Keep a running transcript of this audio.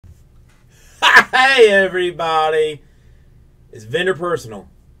Hey, everybody. It's Vendor Personal.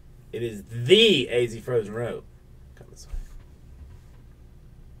 It is the AZ Frozen Rope. Come this way.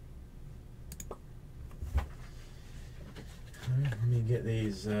 All right, let me get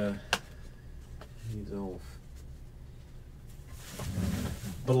these old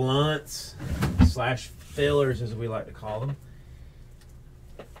blunts / fillers, as we like to call them.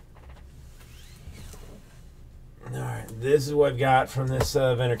 Alright, this is what I've got from this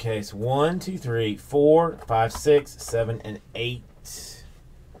vendor case. 1, 2, 3, 4, 5, 6, 7, and 8.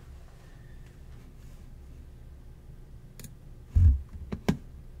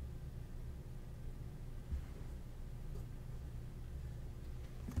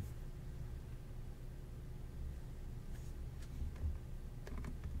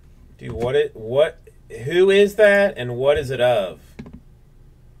 Dude, who is that and what is it of?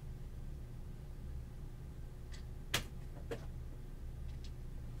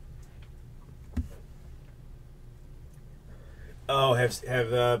 Oh,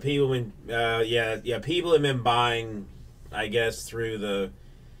 have people been? Yeah. People have been buying, I guess, through the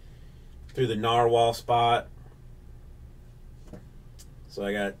narwhal spot. So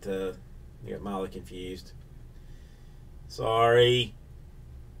I got Molly confused. Sorry.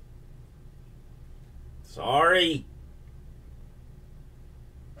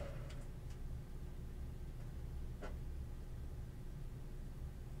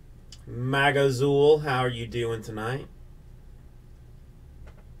 Magazul, how are you doing tonight?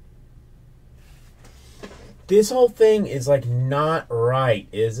 This whole thing is like not right,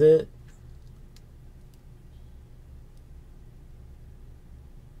 is it?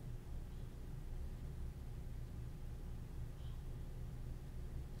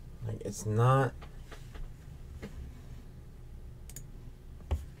 Like it's not.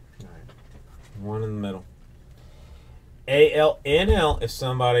 All right. One in the middle. ALNL, if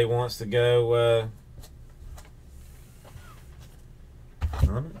somebody wants to go.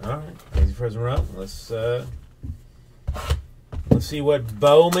 All right, Easy Frozen Rope. Let's see what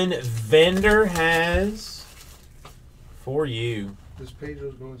Bowman vendor has for you. This page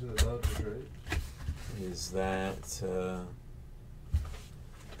was going to the Dodgers, right? Is that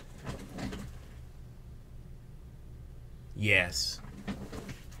yes.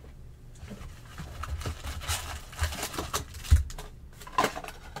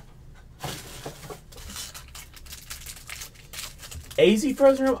 AZ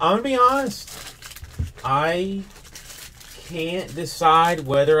Frozen Rope, I'm gonna be honest. I can't decide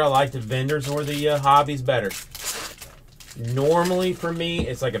whether I like the vendors or the hobbies better. Normally, for me,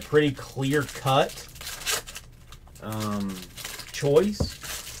 it's like a pretty clear cut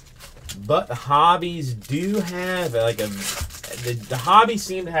choice. But the hobbies do have like the hobbies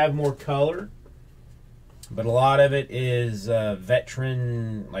seem to have more color, but a lot of it is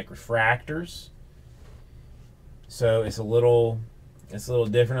veteran like refractors. So it's a little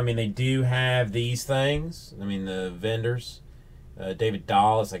different. I mean, they do have these things. I mean, the vendors. David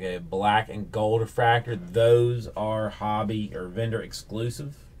Dahl is like a black and gold refractor. Those are hobby or vendor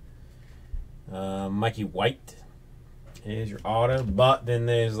exclusive. Mikey White is your auto. But then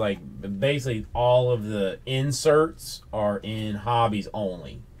there's like basically all of the inserts are in hobbies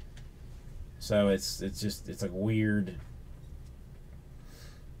only. So it's like weird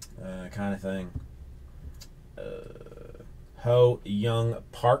kind of thing. Ho Young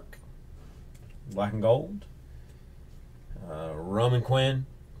Park, black and gold. Roman Quinn,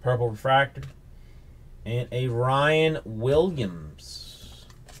 purple refractor. And a Ryan Williams,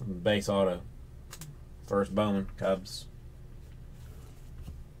 base auto. First Bowman, Cubs.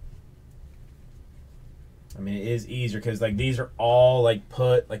 I mean, it is easier because like these are all like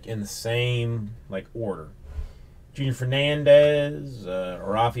put like in the same like order. Junior Fernandez,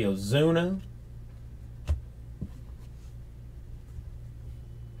 Rafael Zuna.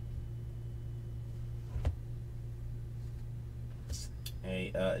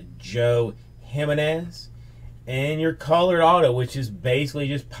 Joe Jimenez, and your colored auto, which is basically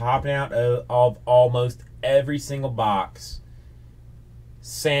just popping out of almost every single box.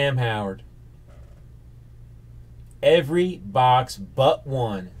 Sam Howard. Every box but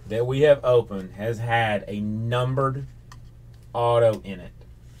one that we have opened has had a numbered auto in it.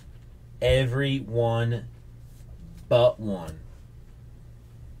 Every one but one.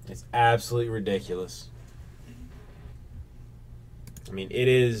 It's absolutely ridiculous. I mean, it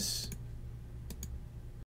is